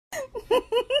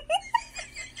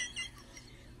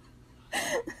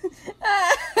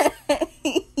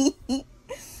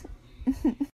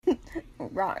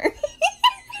wrong.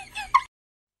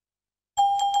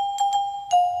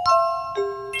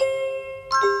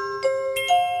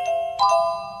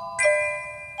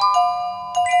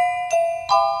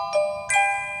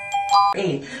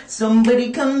 Hey,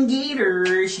 somebody come get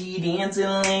her, she dancing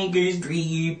like a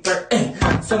stripper. Hey,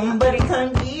 somebody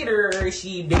come get her,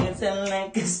 she dancing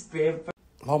like a stripper.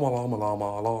 Llama, llama,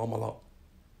 llama, llama, llama.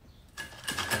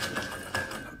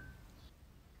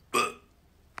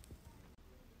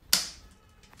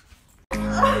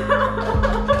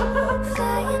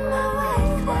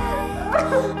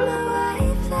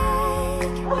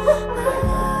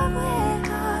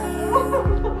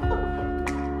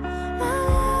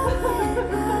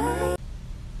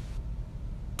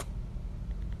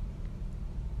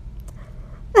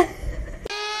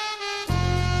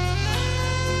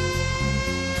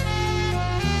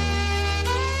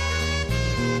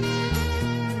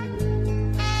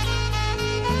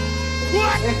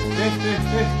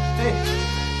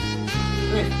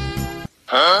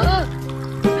 Huh?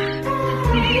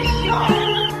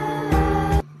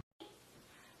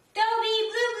 Dobby,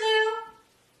 blue, blue.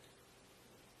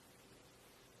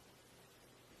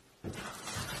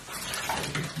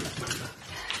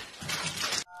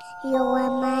 You're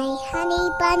my honey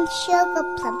bun, sugar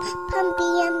plum, pumpy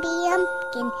umby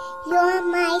umpkin. You're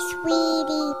my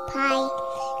sweetie pie.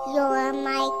 You're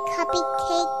my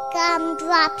cupcake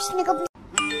gumdrop sniggle.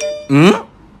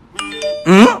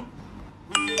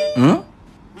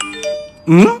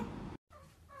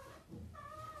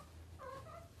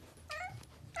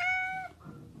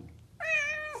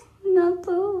 Not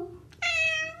blue.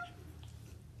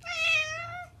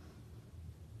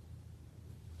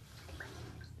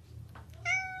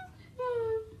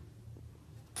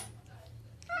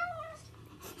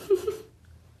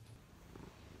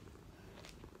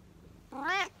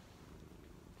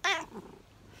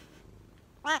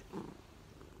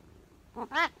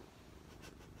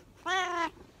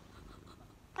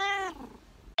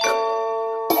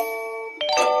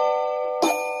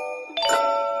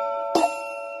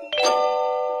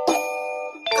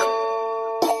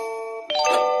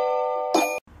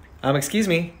 Excuse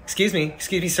me,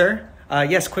 sir.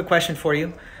 Yes, quick question for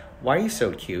you. Why are you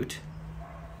so cute?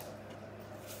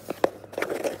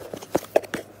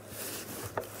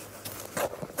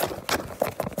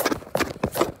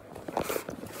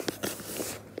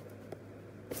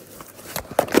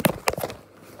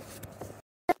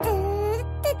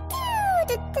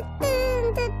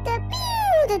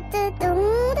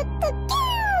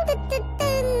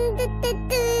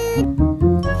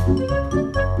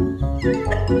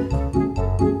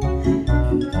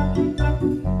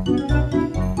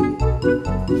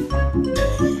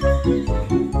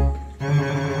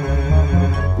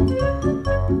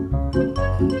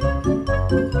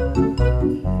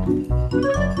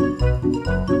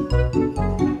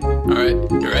 Alright,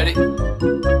 you ready?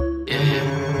 Yeah.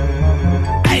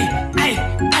 Hey!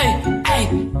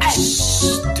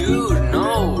 Shh, dude,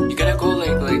 no. You gotta go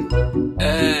like,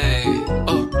 hey.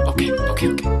 Oh, okay.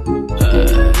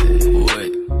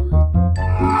 Wait.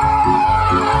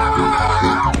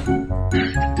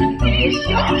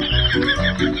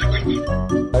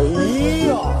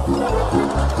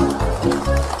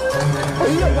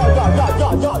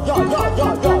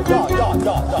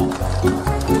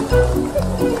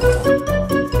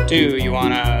 Do you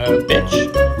want a bitch?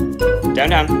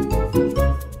 Down.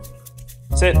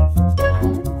 Sit.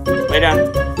 Lay down.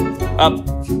 Up.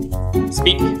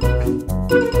 Speak.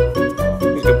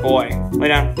 Who's a good boy? Lay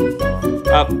down.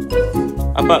 Up.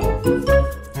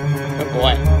 Good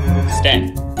boy. Stay.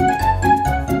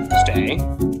 3.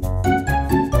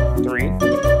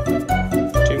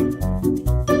 2.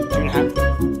 2.5.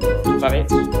 5/8.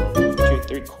 2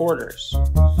 3/4.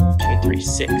 2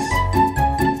 3/6.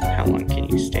 How long can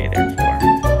you stay there for?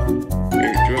 Are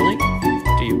you drooling?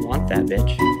 Do you want that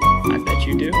bitch? I bet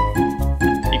you do.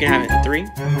 You can have it in 3,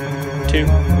 2,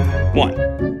 1.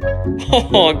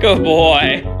 Oh, good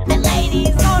boy.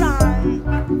 Ladies, hold on.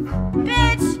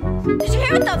 Bitch, did you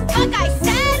hear what the fuck I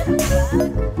said?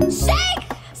 Shake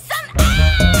some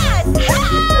ass!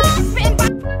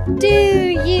 Do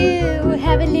you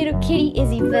have a little kitty? Is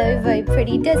he very, very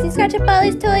pretty? Does he scratch up all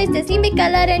his toys? Does he make a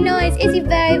lot of noise? Is he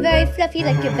very, very fluffy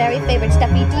like your very favorite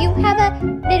stuffy? Do you have a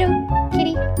little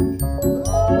kitty?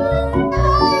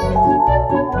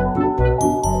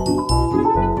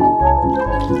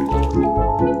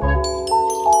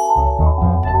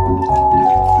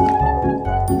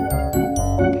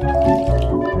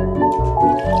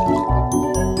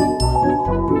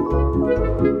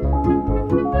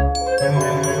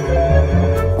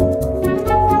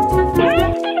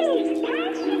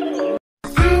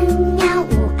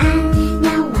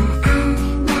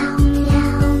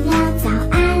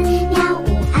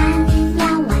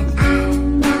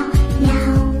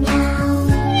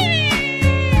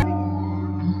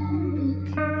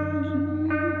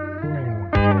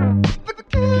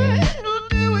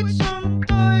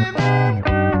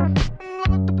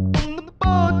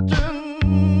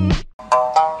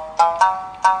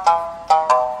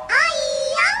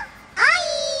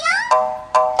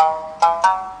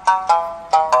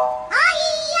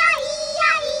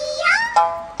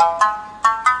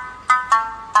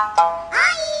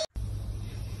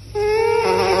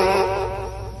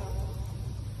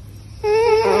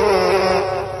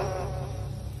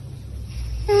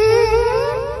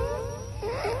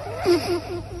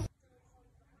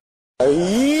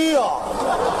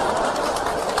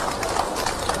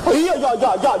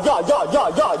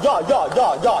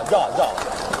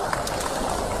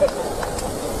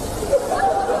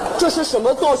 这是什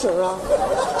么造型啊？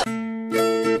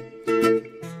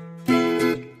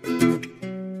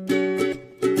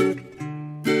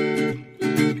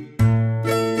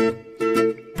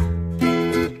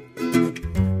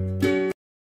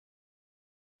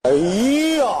哎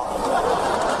呀！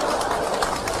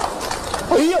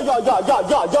哎呀呀呀呀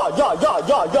呀呀呀呀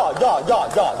呀呀呀呀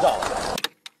呀呀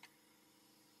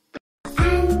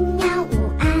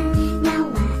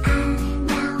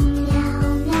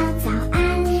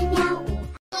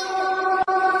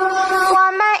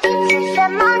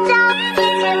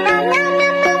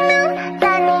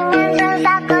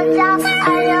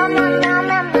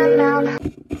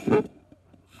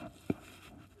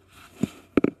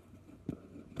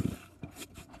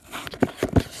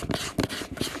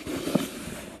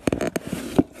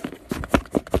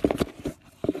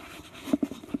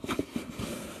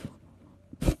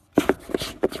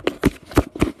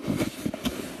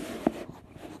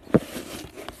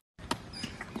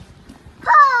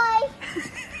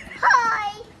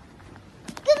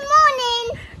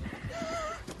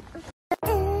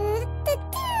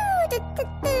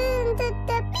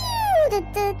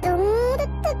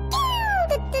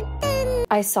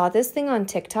！I saw this thing on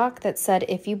TikTok that said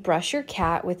if you brush your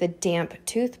cat with a damp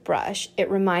toothbrush, it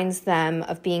reminds them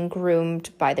of being groomed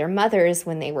by their mothers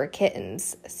when they were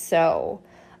kittens. So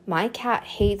my cat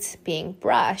hates being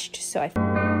brushed, so I